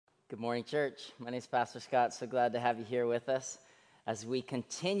Good morning, church. My name is Pastor Scott. So glad to have you here with us as we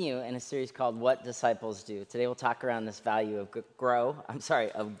continue in a series called What Disciples Do. Today we'll talk around this value of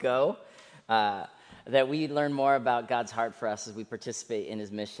go, that we learn more about God's heart for us as we participate in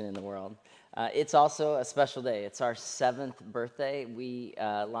his mission in the world. It's also a special day. It's our 7th birthday. We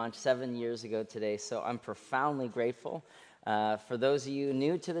launched 7 years ago today, so I'm profoundly grateful for those of you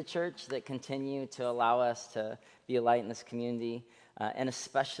new to the church that continue to allow us to be a light in this community. And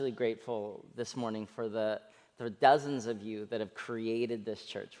especially grateful this morning for the dozens of you that have created this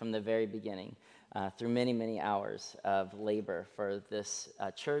church from the very beginning through many, many hours of labor for this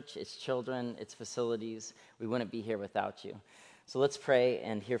church, its children, its facilities. We wouldn't be here without you. So let's pray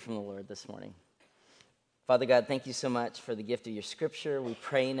and hear from the Lord this morning. Father God, thank you so much for the gift of your scripture. We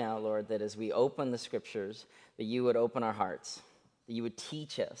pray now, Lord, that as we open the scriptures, that you would open our hearts, that you would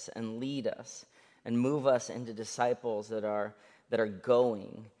teach us and lead us and move us into disciples that are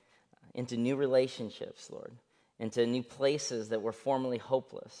going into new relationships, Lord, into new places that were formerly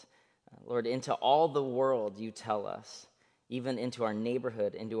hopeless. Lord, into all the world you tell us, even into our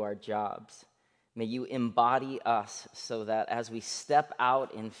neighborhood, into our jobs. May you embody us so that as we step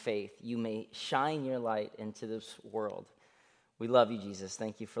out in faith, you may shine your light into this world. We love you, Jesus.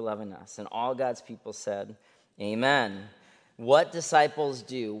 Thank you for loving us. And all God's people said, amen. What disciples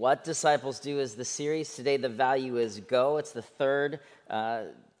do. What disciples do is the series. Today the value is go. It's the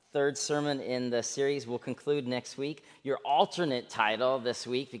third sermon in the series. We'll conclude next week. Your alternate title this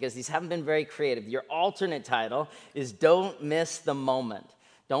week, because these haven't been very creative, your alternate title is Don't Miss the Moment.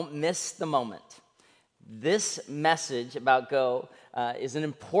 Don't miss the moment. This message about go is an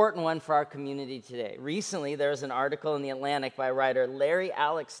important one for our community today. Recently, there was an article in The Atlantic by writer Larry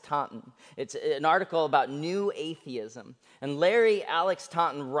Alex Taunton. It's an article about new atheism. And Larry Alex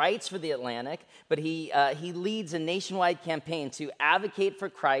Taunton writes for The Atlantic, but he leads a nationwide campaign to advocate for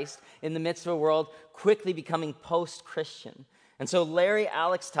Christ in the midst of a world quickly becoming post-Christian. And so Larry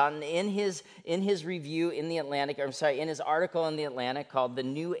Alex Taunton, in his review in The Atlantic, in his article in The Atlantic called The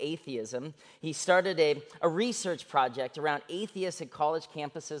New Atheism, he started a research project around atheists at college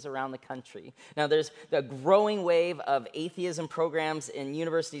campuses around the country. Now, there's a growing wave of atheism programs in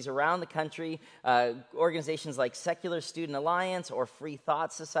universities around the country, organizations like Secular Student Alliance or Free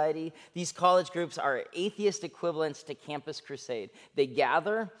Thought Society. These college groups are atheist equivalents to Campus Crusade. They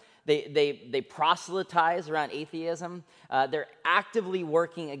gather. They proselytize around atheism. They're actively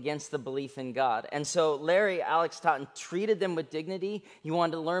working against the belief in God. And so Larry Alex Taunton treated them with dignity. He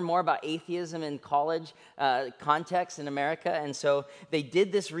wanted to learn more about atheism in college context in America. And so they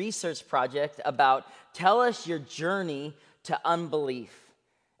did this research project about tell us your journey to unbelief.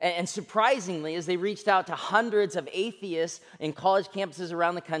 And surprisingly, as they reached out to hundreds of atheists in college campuses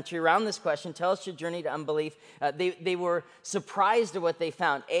around the country around this question, tell us your journey to unbelief, they were surprised at what they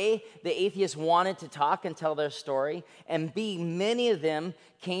found. A, the atheists wanted to talk and tell their story. And B, many of them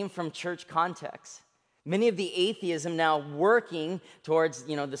came from church contexts. Many of the atheism now working towards,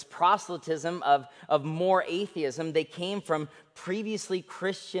 this proselytism of more atheism, they came from previously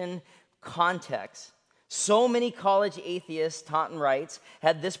Christian contexts. So many college atheists, Taunton writes,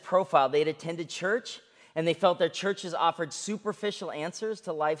 had this profile. They had attended church, and they felt their churches offered superficial answers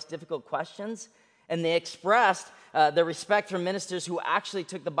to life's difficult questions, and they expressed their respect for ministers who actually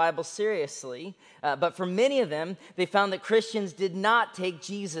took the Bible seriously. But for many of them, they found that Christians did not take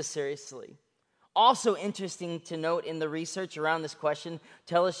Jesus seriously. Also interesting to note in the research around this question,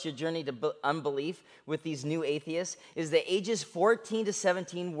 tell us your journey to unbelief with these new atheists, is that ages 14 to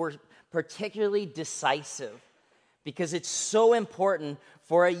 17 were particularly decisive because it's so important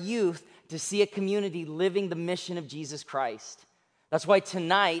for a youth to see a community living the mission of Jesus Christ. That's why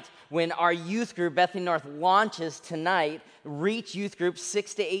tonight, when our youth group, Bethany North, launches tonight, Reach Youth Group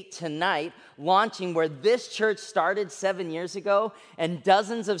 6 to 8 tonight, launching where this church started 7 years ago, and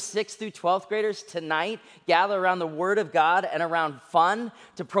dozens of 6th through 12th graders tonight gather around the Word of God and around fun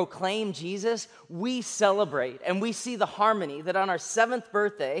to proclaim Jesus. We celebrate, and we see the harmony that on our 7th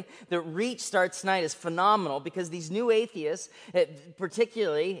birthday, that Reach starts tonight is phenomenal because these new atheists,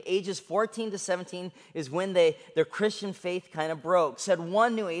 particularly ages 14 to 17, is when their Christian faith kind of broke. Said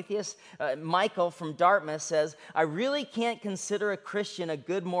one new atheist, Michael from Dartmouth, says, I really can't consider a Christian a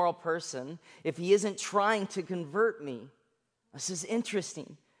good moral person if he isn't trying to convert me. This is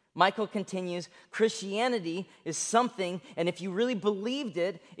interesting. Michael continues, Christianity is something, and if you really believed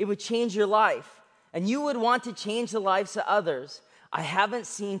it, it would change your life. And you would want to change the lives of others. I haven't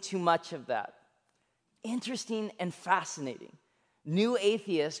seen too much of that. Interesting and fascinating. New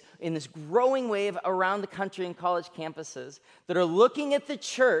atheists in this growing wave around the country and college campuses that are looking at the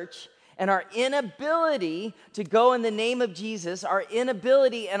church and our inability to go in the name of Jesus, our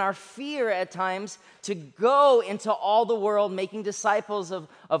inability and our fear at times to go into all the world making disciples of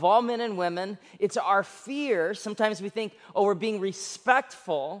all men and women. It's our fear. Sometimes we think, oh, we're being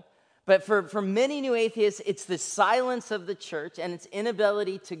respectful. But for many new atheists, it's the silence of the church and its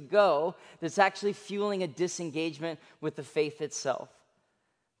inability to go that's actually fueling a disengagement with the faith itself.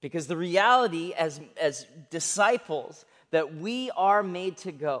 Because the reality as disciples that we are made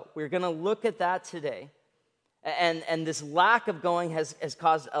to go, we're going to look at that today. And this lack of going has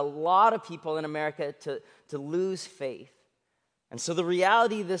caused a lot of people in America to lose faith. And so the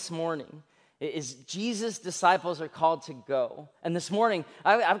reality this morning is Jesus' disciples are called to go. And this morning,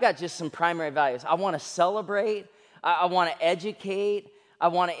 I've got just some primary values. I want to celebrate. I want to educate. I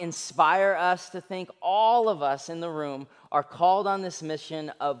want to inspire us to think all of us in the room are called on this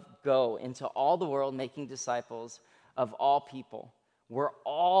mission of go into all the world, making disciples of all people. We're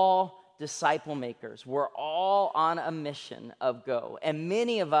all disciple makers. We're all on a mission of go. And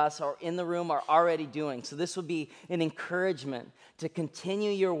many of us are in the room are already doing. So this will be an encouragement to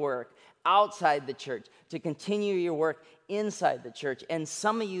continue your work outside the church, to continue your work inside the church. And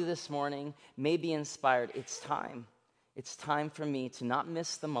some of you this morning may be inspired. It's time. It's time for me to not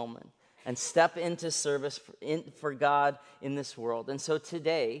miss the moment and step into service for God in this world. And so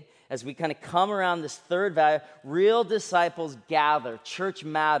today, as we kind of come around this third value, real disciples gather. Church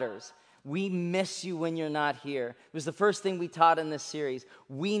matters. We miss you when you're not here. It was the first thing we taught in this series.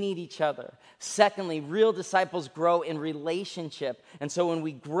 We need each other. Secondly, real disciples grow in relationship. And so when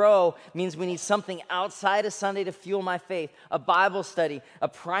we grow, it means we need something outside of Sunday to fuel my faith. A Bible study, a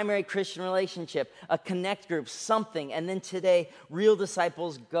primary Christian relationship, a connect group, something. And then today, real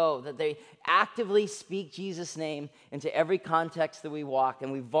disciples go, that they actively speak Jesus' name into every context that we walk.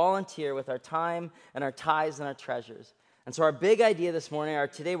 And we volunteer with our time and our tithes and our treasures. And so our big idea this morning,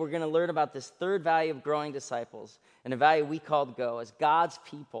 today we're going to learn about this third value of growing disciples, and a value we called go. As God's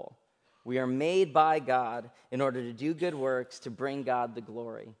people, we are made by God in order to do good works to bring God the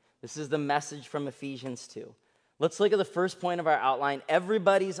glory. This is the message from Ephesians 2. Let's look at the first point of our outline.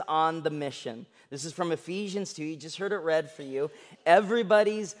 Everybody's on the mission. This is from Ephesians 2. You just heard it read for you.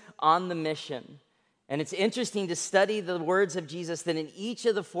 Everybody's on the mission. And it's interesting to study the words of Jesus that in each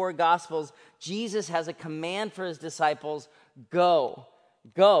of the four Gospels, Jesus has a command for his disciples, go.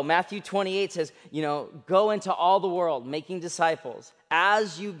 Go. Matthew 28 says, go into all the world, making disciples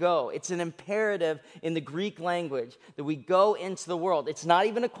as you go. It's an imperative in the Greek language that we go into the world. It's not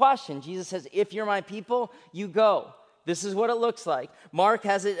even a question. Jesus says, if you're my people, you go. This is what it looks like. Mark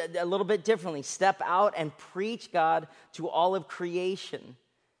has it a little bit differently. Step out and preach God to all of creation.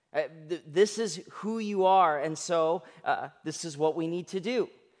 This is who you are, and so this is what we need to do.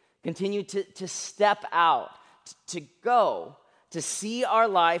 Continue to step out, to go, to see our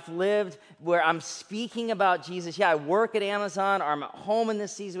life lived where I'm speaking about Jesus. Yeah, I work at Amazon, or I'm at home in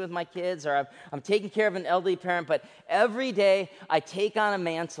this season with my kids, or I'm taking care of an elderly parent, but every day I take on a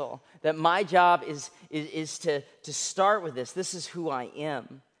mantle that my job is to start with this. This is who I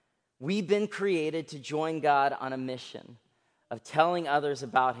am. We've been created to join God on a mission of telling others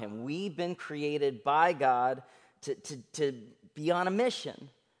about him. We've been created by God to be on a mission.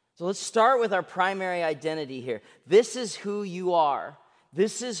 So let's start with our primary identity here. This is who you are.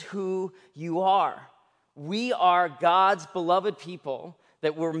 This is who you are. We are God's beloved people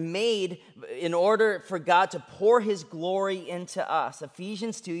that were made in order for God to pour his glory into us.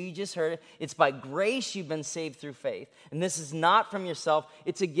 Ephesians 2, you just heard it. It's by grace you've been saved through faith. And this is not from yourself.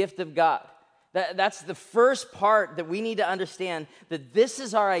 It's a gift of God. That's the first part that we need to understand, that this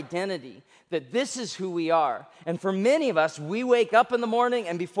is our identity, that this is who we are. And for many of us, we wake up in the morning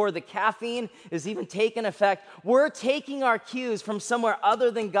and before the caffeine is even taken effect, we're taking our cues from somewhere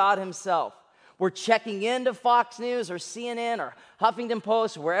other than God himself. We're checking into Fox News or CNN or Huffington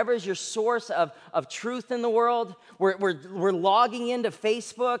Post, wherever is your source of truth in the world. We're logging into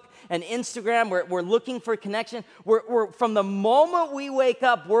Facebook and Instagram. We're looking for connection. We're from the moment we wake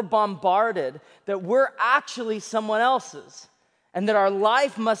up, we're bombarded that we're actually someone else's, and that our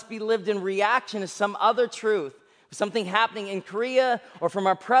life must be lived in reaction to some other truth. Something happening in Korea or from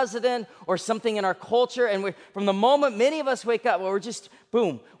our president or something in our culture. And from the moment many of us wake up, we're just,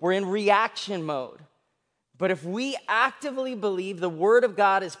 boom, we're in reaction mode. But if we actively believe the word of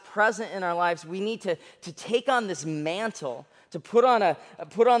God is present in our lives, we need to take on this mantle, to put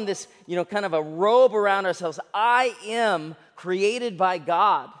on this, kind of a robe around ourselves. I am created by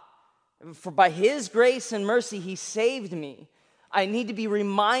God. For by his grace and mercy, he saved me. I need to be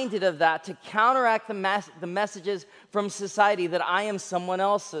reminded of that to counteract the messages from society that I am someone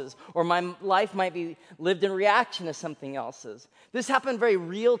else's, or my life might be lived in reaction to something else's. This happened very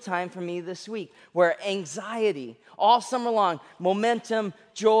real time for me this week, where anxiety, all summer long, momentum,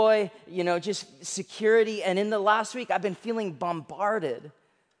 joy, just security. And in the last week, I've been feeling bombarded. Do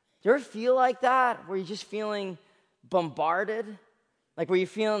you ever feel like that, where you're just feeling bombarded? Like where you're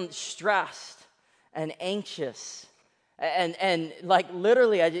feeling stressed and anxious? And like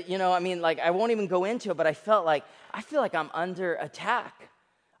literally, I won't even go into it, but I feel like I'm under attack.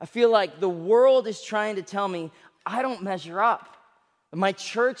 I feel like the world is trying to tell me I don't measure up, that my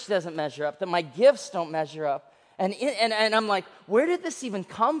church doesn't measure up, that my gifts don't measure up. And I'm like, where did this even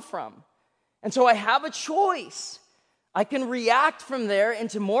come from? And so I have a choice. I can react from there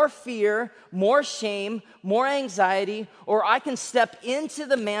into more fear, more shame, more anxiety, or I can step into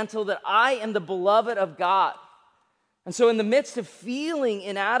the mantle that I am the beloved of God. And so in the midst of feeling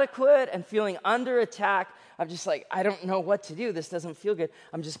inadequate and feeling under attack, I'm just like, I don't know what to do. This doesn't feel good.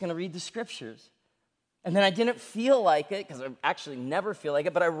 I'm just going to read the scriptures. And then I didn't feel like it, because I actually never feel like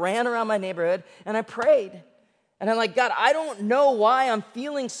it, but I ran around my neighborhood and I prayed. And I'm like, God, I don't know why I'm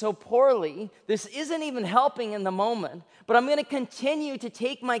feeling so poorly. This isn't even helping in the moment, but I'm going to continue to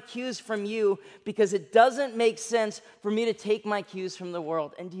take my cues from you because it doesn't make sense for me to take my cues from the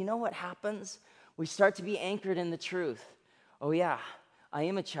world. And do you know what happens? We start to be anchored in the truth. Oh yeah, I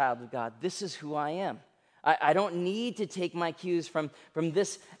am a child of God. This is who I am. I don't need to take my cues from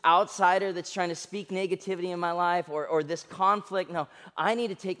this outsider that's trying to speak negativity in my life or this conflict. No, I need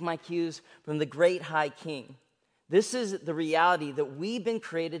to take my cues from the great high king. This is the reality that we've been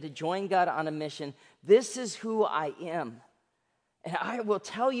created to join God on a mission. This is who I am. And I will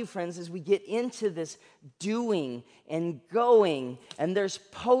tell you, friends, as we get into this doing and going, and there's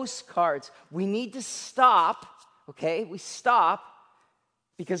postcards, we need to stop, okay? We stop,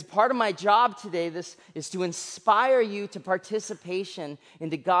 because part of my job today, this is to inspire you to participation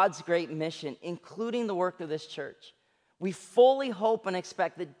into God's great mission, including the work of this church. We fully hope and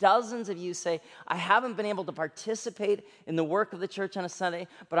expect that dozens of you say, I haven't been able to participate in the work of the church on a Sunday,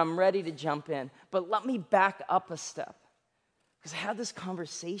 but I'm ready to jump in. But let me back up a step. Because I had this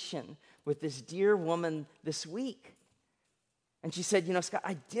conversation with this dear woman this week. And she said, Scott,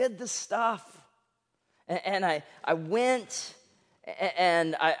 I did the stuff. And I went,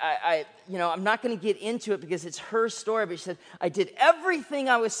 and I'm not going to get into it because it's her story, but she said, I did everything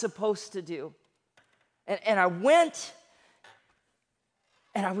I was supposed to do. And I went,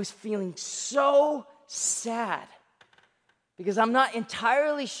 and I was feeling so sad because I'm not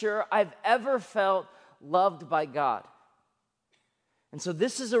entirely sure I've ever felt loved by God. And so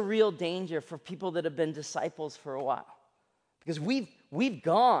this is a real danger for people that have been disciples for a while. Because we've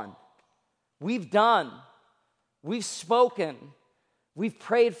gone, we've done, we've spoken, we've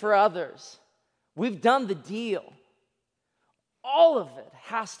prayed for others, we've done the deal. All of it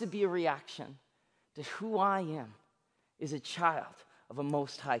has to be a reaction to who I am is a child of a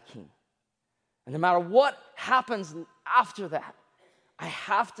Most High King. And no matter what happens after that, I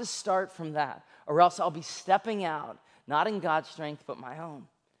have to start from that, or else I'll be stepping out not in God's strength, but my own.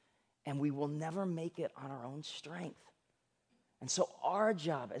 And we will never make it on our own strength. And so our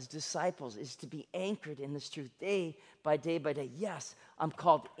job as disciples is to be anchored in this truth day by day by day. Yes, I'm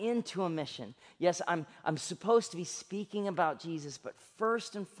called into a mission. Yes, I'm supposed to be speaking about Jesus, but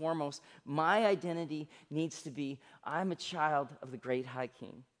first and foremost, my identity needs to be, I'm a child of the great high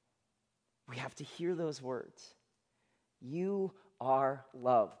king. We have to hear those words. You are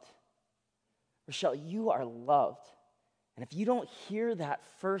loved. Rochelle, you are loved. And if you don't hear that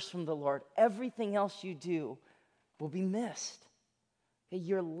first from the Lord, everything else you do will be missed. Okay,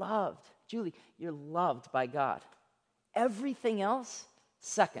 you're loved. Julie, you're loved by God. Everything else,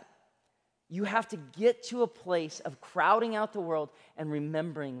 second. You have to get to a place of crowding out the world and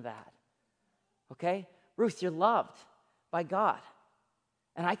remembering that. Okay? Ruth, you're loved by God.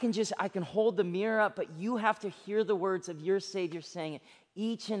 And I can hold the mirror up, but you have to hear the words of your Savior saying it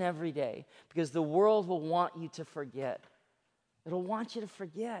each and every day, because the world will want you to forget. It'll want you to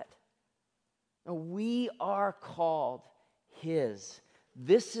forget. No, we are called His.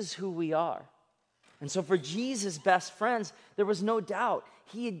 This is who we are. And so for Jesus' best friends, there was no doubt.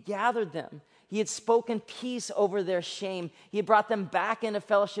 He had gathered them. He had spoken peace over their shame. He had brought them back into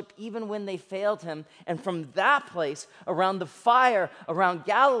fellowship even when they failed him. And from that place, around the fire, around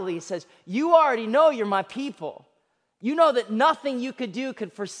Galilee, he says, you already know you're my people. You know that nothing you could do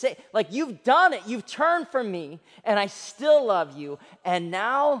could forsake. Like, you've done it. You've turned from me, and I still love you. And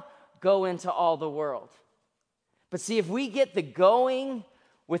now go into all the world. But see, if we get the going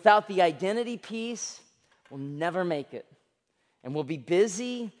without the identity piece, we'll never make it. And we'll be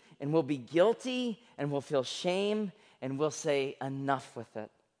busy, and we'll be guilty, and we'll feel shame, and we'll say, enough with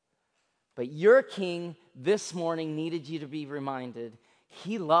it. But your King this morning needed you to be reminded,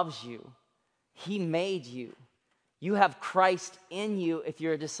 he loves you. He made you. You have Christ in you if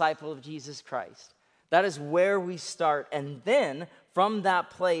you're a disciple of Jesus Christ. That is where we start. And then, from that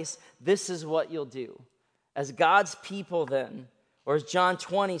place, this is what you'll do. As God's people then, or as John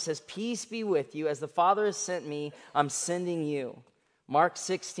 20 says, peace be with you. As the Father has sent me, I'm sending you. Mark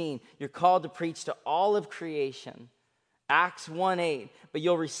 16, you're called to preach to all of creation. Acts 1:8, but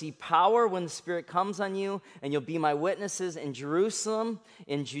you'll receive power when the Spirit comes on you, and you'll be my witnesses in Jerusalem,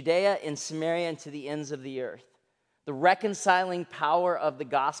 in Judea, in Samaria, and to the ends of the earth. The reconciling power of the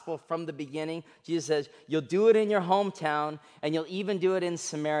gospel from the beginning, Jesus says, you'll do it in your hometown, and you'll even do it in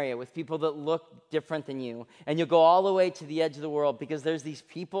Samaria with people that look different than you. And you'll go all the way to the edge of the world because there's these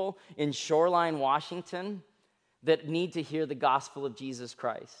people in Shoreline, Washington, that need to hear the gospel of Jesus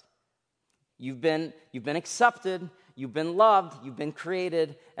Christ. You've been accepted, you've been loved, you've been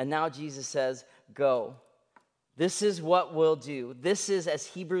created, and now Jesus says, go. This is what we'll do. This is, as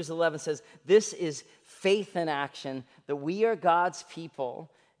Hebrews 11 says, this is faith in action, that we are God's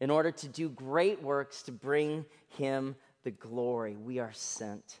people in order to do great works to bring him the glory. We are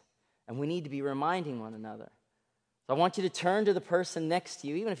sent, and we need to be reminding one another. So I want you to turn to the person next to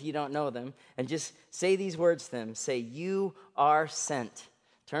you, even if you don't know them, and just say these words to them. Say, you are sent.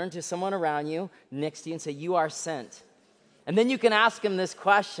 Turn to someone around you, next to you, and say, you are sent. And then you can ask him this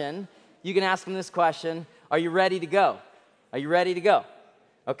question. Are you ready to go? Are you ready to go?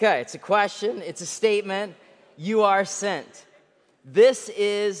 Okay, it's a question. It's a statement. You are sent. This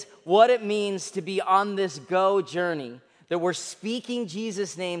is what it means to be on this go journey, that we're speaking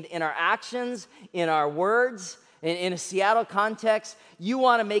Jesus' name in our actions, in our words. In a Seattle context, you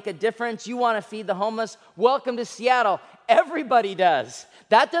want to make a difference. You want to feed the homeless. Welcome to Seattle. Everybody does.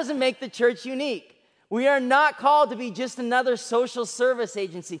 That doesn't make the church unique. We are not called to be just another social service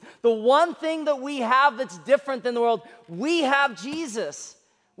agency. The one thing that we have that's different than the world, we have Jesus.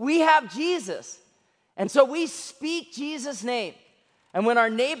 We have Jesus. And so we speak Jesus' name. And when our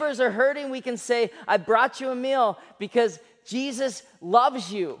neighbors are hurting, we can say, I brought you a meal because Jesus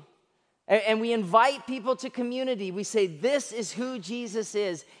loves you. And we invite people to community. We say, this is who Jesus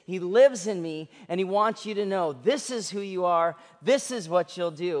is. He lives in me, and he wants you to know this is who you are. This is what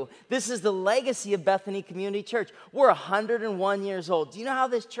you'll do. This is the legacy of Bethany Community Church. We're 101 years old. Do you know how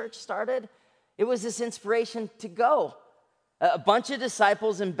this church started? It was this inspiration to go. A bunch of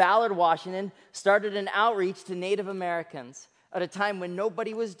disciples in Ballard, Washington, started an outreach to Native Americans at a time when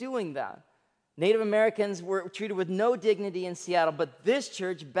nobody was doing that. Native Americans were treated with no dignity in Seattle, but this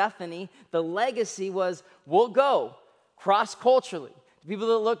church, Bethany, the legacy was, we'll go cross-culturally to people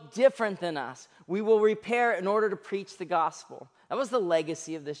that look different than us. We will repair in order to preach the gospel. That was the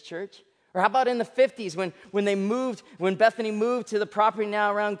legacy of this church. Or how about in the 50s when Bethany moved to the property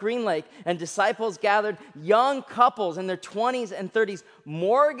now around Green Lake, and disciples gathered, young couples in their 20s and 30s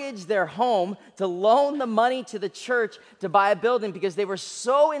mortgaged their home to loan the money to the church to buy a building because they were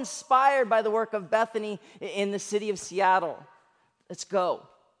so inspired by the work of Bethany in the city of Seattle. Let's go.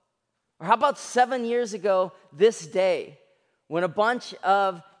 Or how about 7 years ago this day when a bunch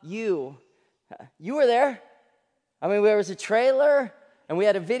of you were there? I mean, there was a trailer, and we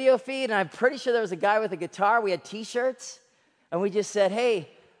had a video feed, and I'm pretty sure there was a guy with a guitar. We had T-shirts, and we just said, hey,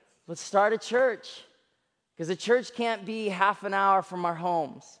 let's start a church. Because the church can't be half an hour from our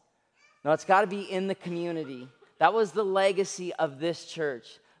homes. No, it's got to be in the community. That was the legacy of this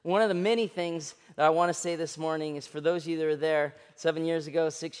church. One of the many things that I want to say this morning is for those of you that were there 7 years ago,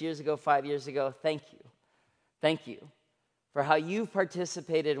 6 years ago, 5 years ago, thank you. Thank you for how you've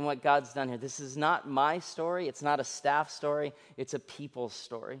participated in what God's done here. This is not my story. It's not a staff story. It's a people's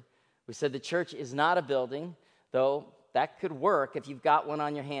story. We said the church is not a building, though that could work. If you've got one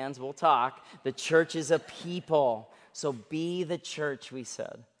on your hands, we'll talk. The church is a people. So be the church, we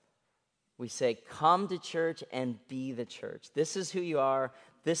said. We say, come to church and be the church. This is who you are.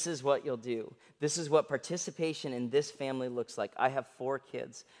 This is what you'll do. This is what participation in this family looks like. I have 4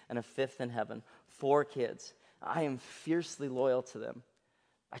 kids and a 5th in heaven. 4 kids. I am fiercely loyal to them.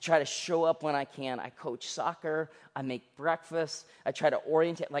 I try to show up when I can. I coach soccer. I make breakfast. I try to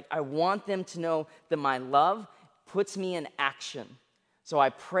orientate. I want them to know that my love puts me in action. So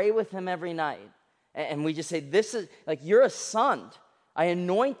I pray with them every night. And we just say, this is, you're a son. I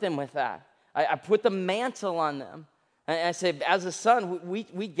anoint them with that. I put the mantle on them. And I say, as a son,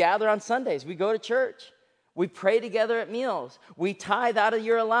 we gather on Sundays. We go to church. We pray together at meals. We tithe out of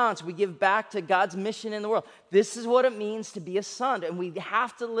your allowance. We give back to God's mission in the world. This is what it means to be a son, and we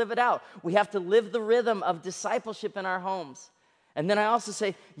have to live it out. We have to live the rhythm of discipleship in our homes. And then I also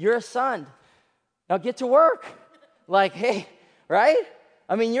say, you're a son. Now get to work. Like, hey, right?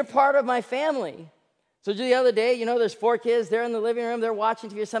 I mean, you're part of my family. So the other day, there's 4 kids. They're in the living room. They're watching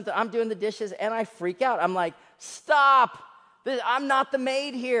TV or something. I'm doing the dishes, and I freak out. I'm like, stop. I'm not the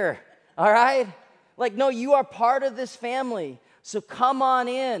maid here, all right? Like, no, you are part of this family. So come on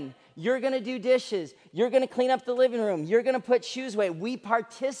in. You're going to do dishes. You're going to clean up the living room. You're going to put shoes away. We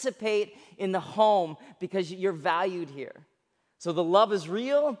participate in the home because you're valued here. So the love is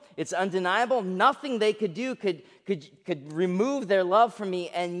real. It's undeniable. Nothing they could do could remove their love from me,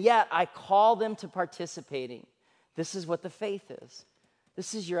 and yet I call them to participating. This is what the faith is.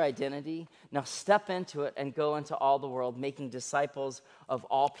 This is your identity. Now step into it and go into all the world, making disciples of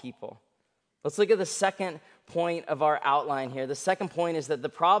all people. Let's look at the second point of our outline here. The second point is that the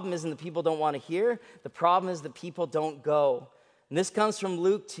problem isn't that people don't want to hear. The problem is that people don't go. And this comes from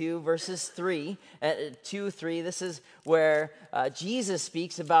Luke 2, verses 3. This is where Jesus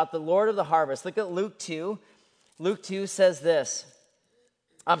speaks about the Lord of the harvest. Look at Luke 2. Luke 2 says this.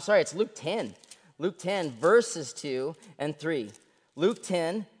 I'm sorry, it's Luke 10. Luke 10, verses 2 and 3. Luke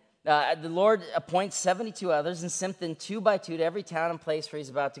 10, the Lord appoints 72 others and sent them 2 by 2 to every town and place where he's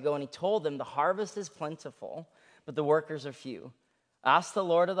about to go. And he told them, the harvest is plentiful, but the workers are few. Ask the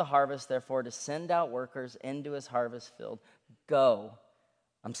Lord of the harvest, therefore, to send out workers into his harvest field. Go.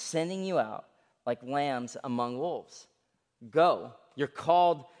 I'm sending you out like lambs among wolves. Go. You're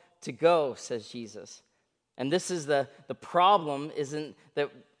called to go, says Jesus. And this is the problem, isn't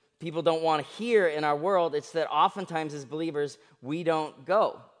that people don't want to hear in our world. It's that oftentimes as believers, we don't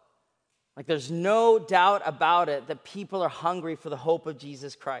go. Like there's no doubt about it that people are hungry for the hope of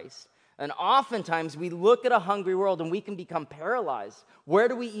Jesus Christ. And oftentimes we look at a hungry world and we can become paralyzed. Where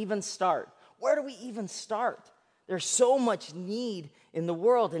do we even start? Where do we even start? There's so much need in the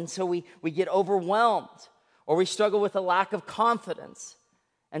world, and so we get overwhelmed, or we struggle with a lack of confidence.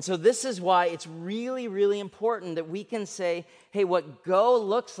 And so this is why it's really, really important that we can say, hey, what go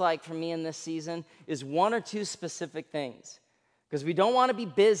looks like for me in this season is 1 or 2 specific things. Because we don't want to be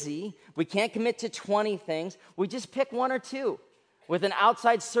busy. We can't commit to 20 things. We just pick 1 or 2. With an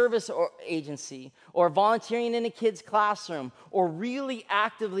outside service or agency, or volunteering in a kid's classroom, or really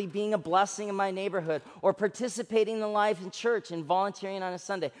actively being a blessing in my neighborhood, or participating in life in church and volunteering on a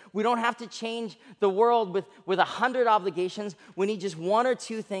Sunday. We don't have to change the world with 100 obligations. We need just 1 or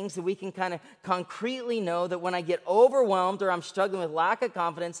 2 things that we can kind of concretely know that when I get overwhelmed or I'm struggling with lack of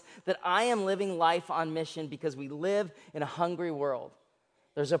confidence, that I am living life on mission because we live in a hungry world.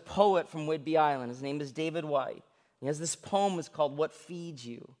 There's a poet from Whidbey Island. His name is David White. He has this poem that's called What Feeds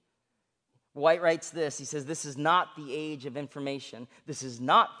You? White writes this. He says, this is not the age of information. This is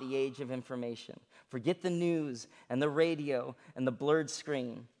not the age of information. Forget the news and the radio and the blurred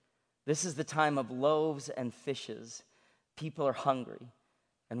screen. This is the time of loaves and fishes. People are hungry.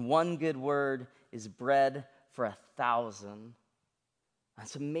 And one good word is bread for 1,000.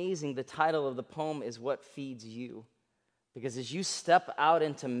 That's amazing. The title of the poem is What Feeds You? Because as you step out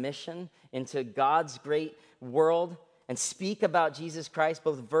into mission, into God's great world, and speak about Jesus Christ,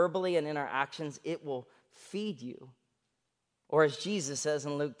 both verbally and in our actions, it will feed you. Or as Jesus says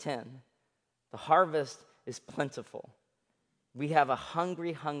in Luke 10, the harvest is plentiful. We have a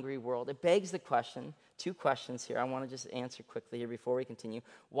hungry, hungry world. It begs the question, 2 questions here I want to just answer quickly here before we continue.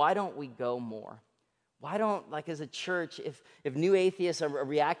 Why don't we go more? Why don't, as a church, if new atheists are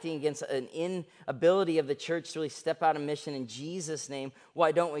reacting against an inability of the church to really step out of mission in Jesus' name,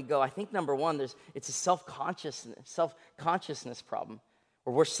 why don't we go? I think number 1, it's a self-consciousness problem.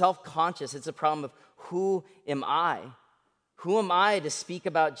 Where we're self-conscious. It's a problem of who am I? Who am I to speak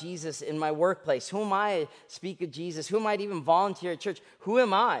about Jesus in my workplace? Who am I to speak of Jesus? Who am I to even volunteer at church? Who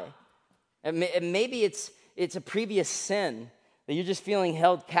am I? And maybe it's a previous sin that you're just feeling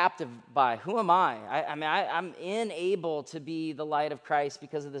held captive by. Who am I? I'm unable to be the light of Christ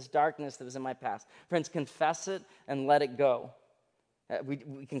because of this darkness that was in my past. Friends, confess it and let it go.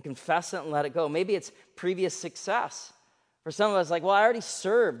 We can confess it and let it go. Maybe it's previous success. For some of us, I already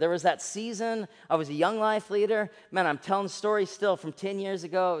served. There was that season. I was a young life leader. Man, I'm telling stories still from 10 years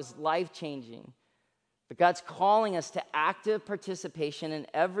ago. It was life-changing. But God's calling us to active participation in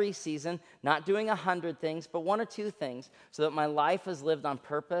every season, not doing 100 things, but 1 or 2 things, so that my life is lived on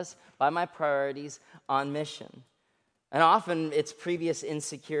purpose, by my priorities, on mission. And often it's previous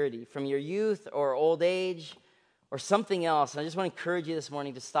insecurity from your youth or old age or something else. And I just want to encourage you this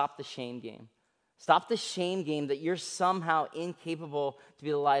morning to stop the shame game. Stop the shame game that you're somehow incapable to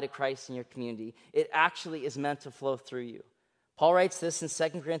be the light of Christ in your community. It actually is meant to flow through you. Paul writes this in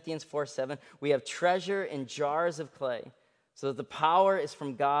 2 Corinthians 4:7. We have treasure in jars of clay, so that the power is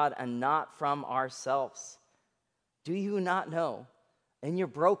from God and not from ourselves. Do you not know? In your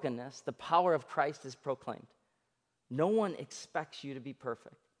brokenness, the power of Christ is proclaimed. No one expects you to be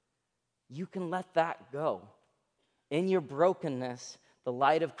perfect. You can let that go. In your brokenness, the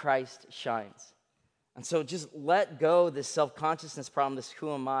light of Christ shines. And so just let go this self-consciousness problem, this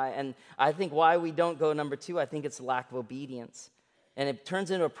who am I? And I think why we don't go number 2, I think it's lack of obedience. And it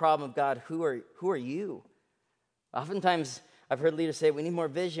turns into a problem of God, who are you? Oftentimes, I've heard leaders say, we need more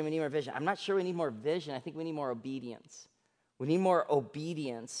vision, we need more vision. I'm not sure we need more vision. I think we need more obedience. We need more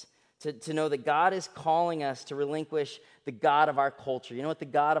obedience to know that God is calling us to relinquish the God of our culture. You know what the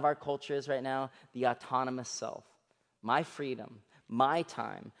God of our culture is right now? The autonomous self. My freedom, my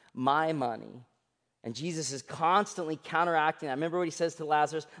time, my money. And Jesus is constantly counteracting that. I remember what he says to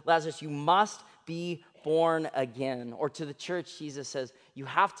Lazarus. Lazarus, you must be born again. Or to the church, Jesus says, you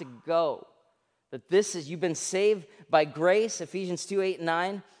have to go. That you've been saved by grace, Ephesians 2, 8, and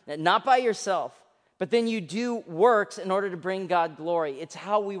 9, not by yourself. But then you do works in order to bring God glory. It's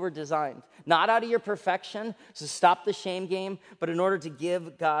how we were designed. Not out of your perfection, so stop the shame game, but in order to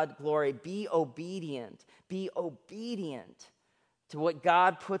give God glory. Be obedient. Be obedient to what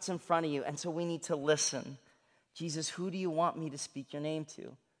God puts in front of you. And so we need to listen. Jesus, who do you want me to speak your name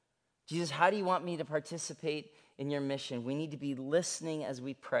to? Jesus, how do you want me to participate in your mission? We need to be listening as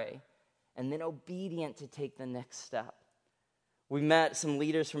we pray and then obedient to take the next step. We met some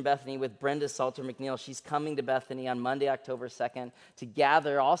leaders from Bethany with Brenda Salter McNeil. She's coming to Bethany on Monday, October 2nd, to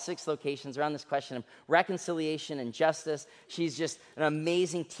gather all 6 locations around this question of reconciliation and justice. She's just an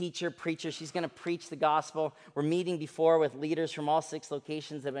amazing teacher, preacher. She's going to preach the gospel. We're meeting before with leaders from all 6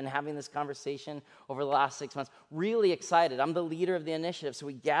 locations that have been having this conversation over the last 6 months. Really excited. I'm the leader of the initiative, so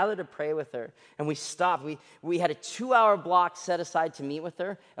we gathered to pray with her, and we stopped. We had a 2-hour block set aside to meet with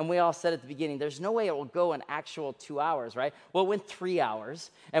her, and we all said at the beginning, there's no way it will go an actual 2 hours, right? Well, it went 3 hours,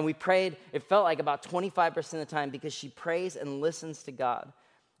 and we prayed. It felt like about 25% of the time because she prays and listens to God.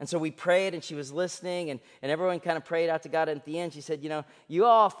 And so we prayed, and she was listening, and everyone kind of prayed out to God. And at the end, she said, you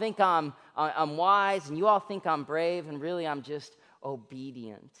all think I'm wise, and you all think I'm brave, and really I'm just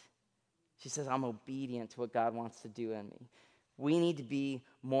obedient. She says, I'm obedient to what God wants to do in me. We need to be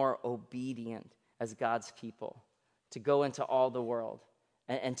more obedient as God's people, to go into all the world.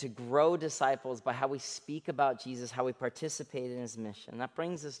 And to grow disciples by how we speak about Jesus, how we participate in his mission. That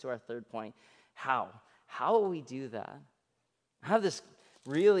brings us to our third point. How? How will we do that? I have this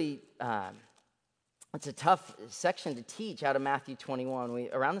really, it's a tough section to teach out of Matthew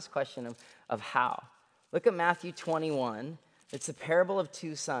 21, around this question of how. Look at Matthew 21. It's the parable of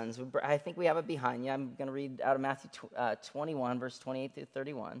 2 sons. I think we have it behind you. I'm going to read out of Matthew 21, verse 28 through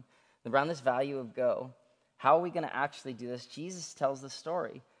 31, around this value of go. How are we going to actually do this? Jesus tells the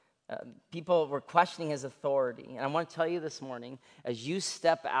story. People were questioning his authority. And I want to tell you this morning, as you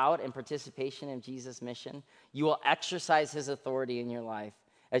step out in participation in Jesus' mission, you will exercise his authority in your life.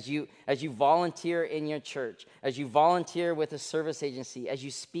 As you volunteer in your church, as you volunteer with a service agency, as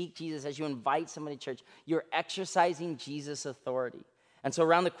you speak Jesus, as you invite somebody to church, you're exercising Jesus' authority. And so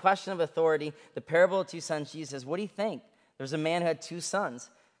around the question of authority, the parable of 2 sons, Jesus says, what do you think? There's a man who had 2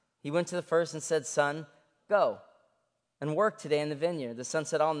 sons. He went to the first and said, son, go and work today in the vineyard. The son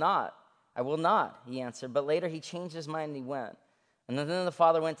said, I will not, he answered. But later he changed his mind and he went. And then the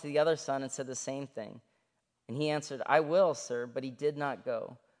father went to the other son and said the same thing. And he answered, I will, sir, but he did not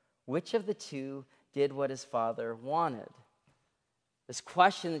go. Which of the 2 did what his father wanted? This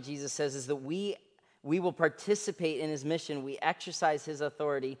question that Jesus says is that we will participate in his mission. We exercise his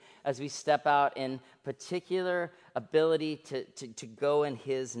authority as we step out in particular ability to go in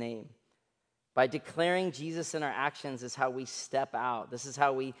his name. By declaring Jesus in our actions is how we step out. This is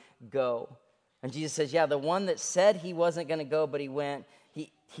how we go. And Jesus says, the one that said he wasn't going to go, but he went,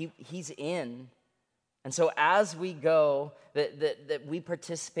 he's in. And so as we go, that we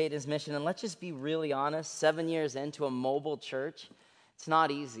participate in his mission. And let's just be really honest, 7 years into a mobile church, it's not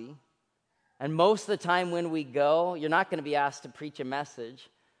easy. And most of the time when we go, you're not going to be asked to preach a message.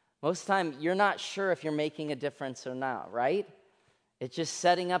 Most of the time, you're not sure if you're making a difference or not, right? It's just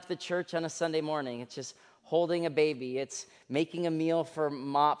setting up the church on a Sunday morning. It's just holding a baby. It's making a meal for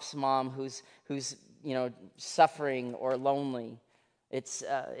Mop's mom who's suffering or lonely. It's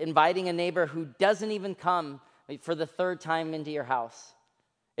inviting a neighbor who doesn't even come for the 3rd time into your house.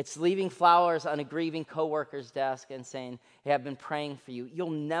 It's leaving flowers on a grieving coworker's desk and saying, hey, I've been praying for you. You'll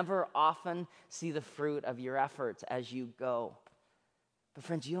never often see the fruit of your efforts as you go. But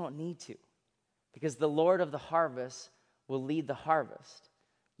friends, you don't need to, because the Lord of the harvest will lead the harvest.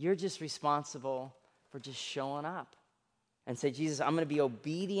 You're just responsible for just showing up and say, Jesus, I'm going to be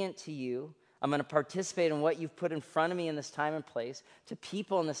obedient to you. I'm going to participate in what you've put in front of me in this time and place, to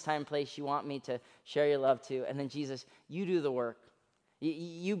people in this time and place you want me to share your love to. And then, Jesus, you do the work.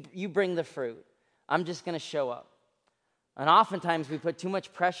 You bring the fruit. I'm just going to show up. And oftentimes we put too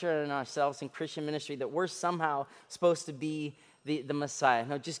much pressure on ourselves in Christian ministry that we're somehow supposed to be the Messiah.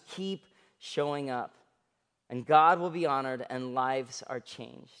 No, just keep showing up. And God will be honored and lives are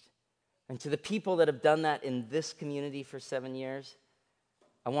changed. And to the people that have done that in this community for 7 years,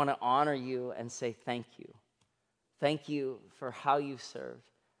 I want to honor you and say thank you. Thank you for how you've served.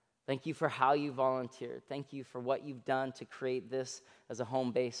 Thank you for how you volunteered. Thank you for what you've done to create this as a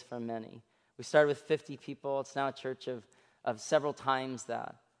home base for many. We started with 50 people. It's now a church of several times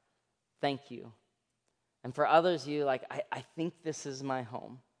that. Thank you. And for others, you I think this is my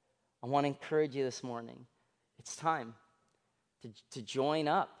home. I want to encourage you this morning. It's time to join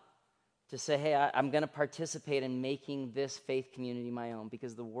up, to say, hey, I'm going to participate in making this faith community my own,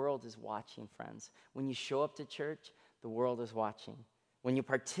 because the world is watching, friends. When you show up to church, the world is watching. When you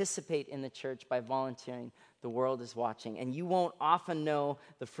participate in the church by volunteering, the world is watching. And you won't often know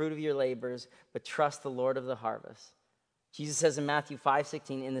the fruit of your labors, but trust the Lord of the harvest. Jesus says in Matthew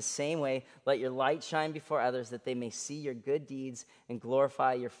 5:16, in the same way, let your light shine before others, that they may see your good deeds and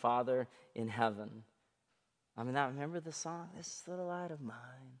glorify your Father in heaven. Remember the song? This little light of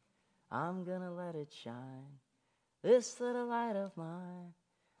mine, I'm gonna let it shine. This little light of mine,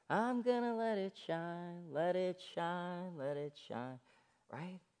 I'm gonna let it shine, let it shine, let it shine.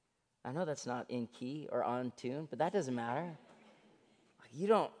 Right? I know that's not in key or on tune, but that doesn't matter. You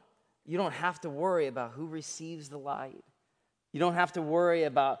don't have to worry about who receives the light. You don't have to worry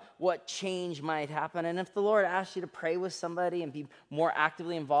about what change might happen. And if the Lord asks you to pray with somebody and be more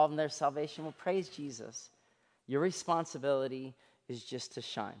actively involved in their salvation, well, praise Jesus. Your responsibility is just to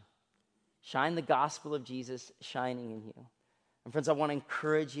shine. Shine the gospel of Jesus shining in you. And friends, I want to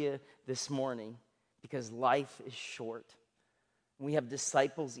encourage you this morning, because life is short. We have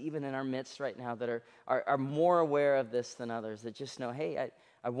disciples even in our midst right now that are more aware of this than others, that just know, hey,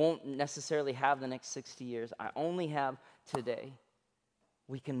 I won't necessarily have the next 60 years. I only have today.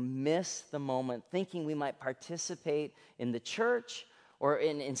 We can miss the moment thinking we might participate in the church or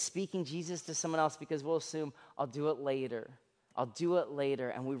in speaking Jesus to someone else, because we'll assume, I'll do it later. I'll do it later.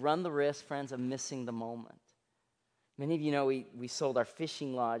 And we run the risk, friends, of missing the moment. Many of you know we sold our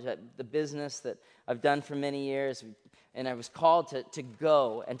fishing lodge, the business that I've done for many years. And I was called to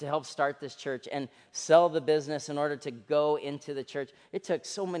go and to help start this church and sell the business in order to go into the church. It took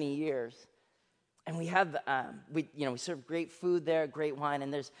so many years. And we have, we serve great food there, great wine,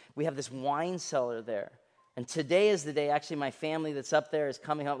 and we have this wine cellar there. And today is the day, actually, my family that's up there is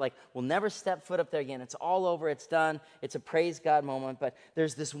coming up, we'll never step foot up there again. It's all over, it's done. It's a praise God moment, but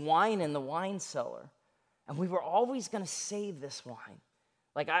there's this wine in the wine cellar. And we were always going to save this wine.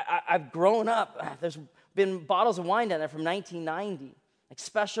 I've grown up, there's been bottles of wine down there from 1990,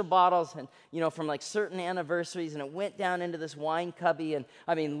 special bottles, and from certain anniversaries, and it went down into this wine cubby. And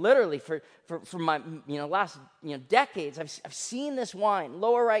literally for my last decades, I've seen this wine,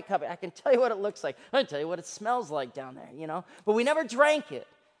 lower right cubby. I can tell you what it looks like. I can tell you what it smells like down there, But we never drank it.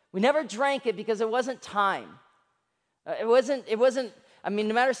 We never drank it because it wasn't time. It wasn't.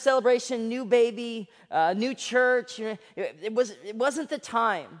 No matter celebration, new baby, new church, it wasn't the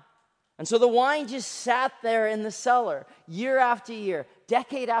time. And so the wine just sat there in the cellar year after year,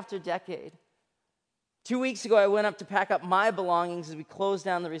 decade after decade. 2 weeks ago, I went up to pack up my belongings as we closed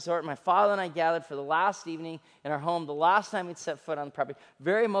down the resort. My father and I gathered for the last evening in our home, the last time we'd set foot on the property.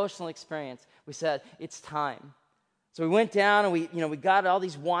 Very emotional experience. We said, it's time. So we went down and we got all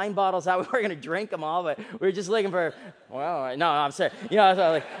these wine bottles out. We weren't going to drink them all, but we were just looking for, no, I'm sorry.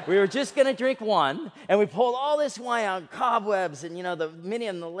 We were just going to drink one, and we pulled all this wine out, cobwebs, and many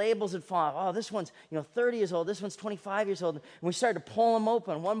of them, the labels had fallen off. Oh, this one's 30 years old. This one's 25 years old. And we started to pull them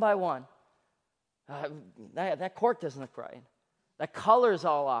open one by one. That cork doesn't look right. That color's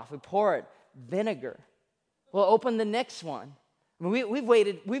all off. We pour it, vinegar. We'll open the next one. We've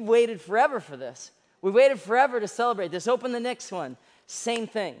waited forever for this. We waited forever to celebrate this. Open the next one. Same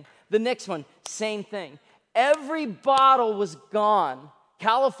thing. The next one, same thing. Every bottle was gone.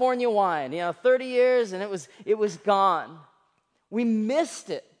 California wine, 30 years, and it was gone. We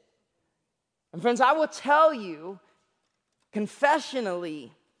missed it. And friends, I will tell you, confessionally,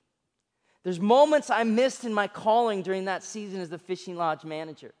 there's moments I missed in my calling during that season as the fishing lodge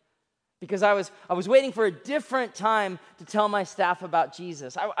manager. Because I was waiting for a different time to tell my staff about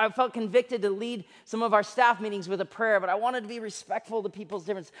Jesus. I felt convicted to lead some of our staff meetings with a prayer, but I wanted to be respectful to people's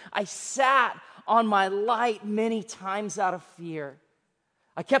difference. I sat on my light many times out of fear.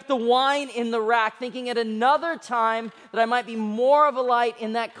 I kept the wine in the rack, thinking at another time that I might be more of a light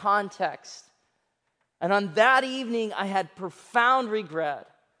in that context. And on that evening, I had profound regret.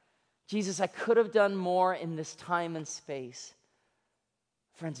 Jesus, I could have done more in this time and space.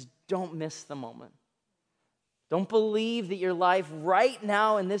 Friends, don't miss the moment. Don't believe that your life right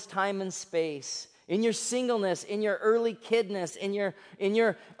now in this time and space, in your singleness, in your early kidness, in your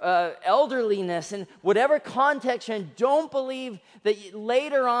elderliness, in whatever context you're in, don't believe that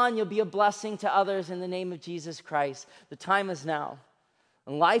later on you'll be a blessing to others in the name of Jesus Christ. The time is now,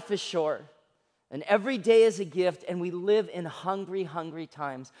 and life is short, and every day is a gift, and we live in hungry, hungry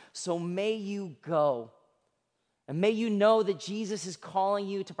times. So may you go, and may you know that Jesus is calling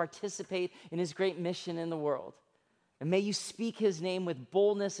you to participate in his great mission in the world. And may you speak his name with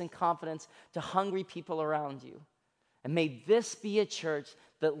boldness and confidence to hungry people around you. And may this be a church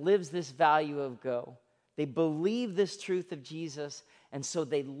that lives this value of go. They believe this truth of Jesus, and so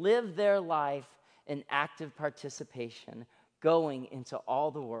they live their life in active participation, going into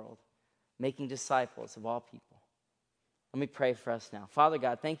all the world, making disciples of all people. Let me pray for us now. Father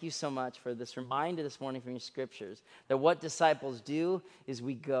God, thank you so much for this reminder this morning from your scriptures that what disciples do is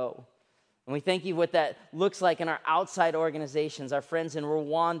we go. And we thank you what that looks like in our outside organizations, our friends in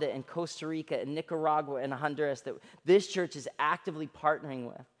Rwanda and Costa Rica and Nicaragua and Honduras that this church is actively partnering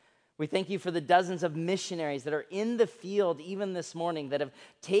with. We thank you for the dozens of missionaries that are in the field even this morning that have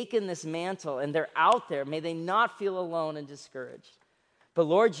taken this mantle and they're out there. May they not feel alone and discouraged. But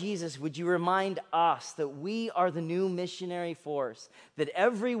Lord Jesus, would you remind us that we are the new missionary force, that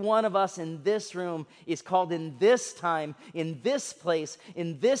every one of us in this room is called in this time, in this place,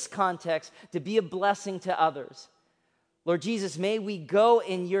 in this context, to be a blessing to others. Lord Jesus, may we go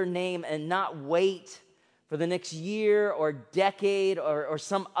in your name and not wait for the next year or decade or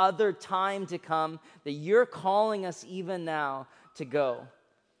some other time to come, that you're calling us even now to go.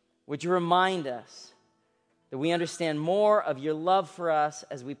 Would you remind us that we understand more of your love for us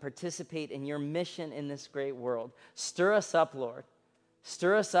as we participate in your mission in this great world. Stir us up, Lord.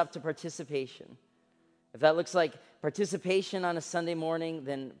 Stir us up to participation. If that looks like participation on a Sunday morning,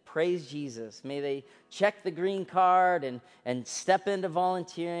 then praise Jesus. May they check the green card and step into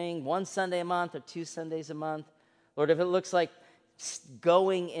volunteering 1 Sunday a month or 2 Sundays a month. Lord, if it looks like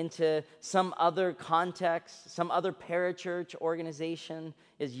going into some other context, some other parachurch organization,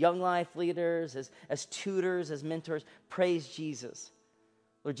 as young life leaders, as tutors, as mentors, praise Jesus.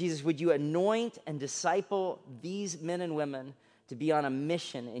 Lord Jesus, would you anoint and disciple these men and women to be on a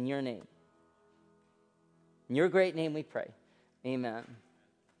mission in your name? In your great name we pray. Amen.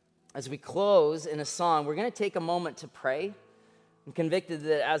 As we close in a song, we're going to take a moment to pray. I'm convicted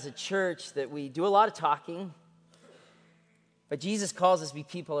that as a church that we do a lot of talking, but Jesus calls us to be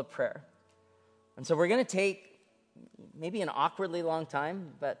people of prayer. And so we're going to take maybe an awkwardly long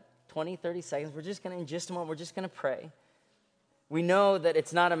time, but 20, 30 seconds. We're just going to, in just a moment, we're just going to pray. We know that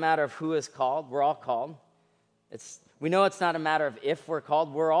it's not a matter of who is called. We're all called. We know it's not a matter of if we're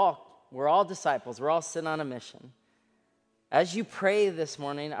called. We're all disciples. We're all sent on a mission. As you pray this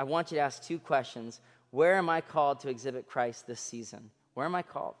morning, I want you to ask 2 questions. Where am I called to exhibit Christ this season? Where am I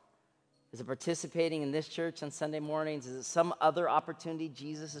called? Is it participating in this church on Sunday mornings? Is it some other opportunity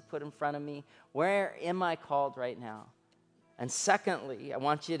Jesus has put in front of me? Where am I called right now? And secondly, I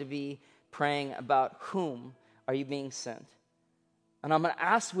want you to be praying about whom are you being sent. And I'm going to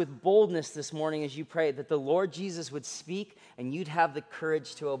ask with boldness this morning as you pray that the Lord Jesus would speak and you'd have the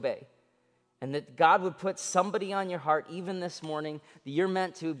courage to obey. And that God would put somebody on your heart even this morning that you're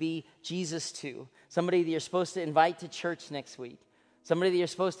meant to be Jesus to. Somebody that you're supposed to invite to church next week. Somebody that you're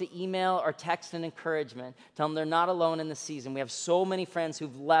supposed to email or text an encouragement. Tell them they're not alone in the season. We have so many friends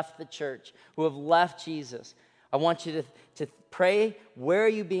who've left the church, who have left Jesus. I want you to pray, where are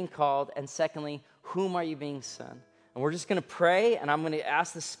you being called? And secondly, whom are you being sent? And we're just going to pray, and I'm going to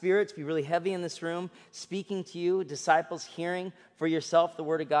ask the Spirit to be really heavy in this room, speaking to you, disciples, hearing for yourself the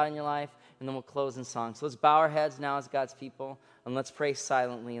word of God in your life, and then we'll close in song. So let's bow our heads now as God's people, and let's pray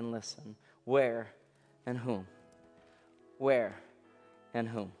silently and listen. Where and whom? Where and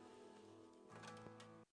whom?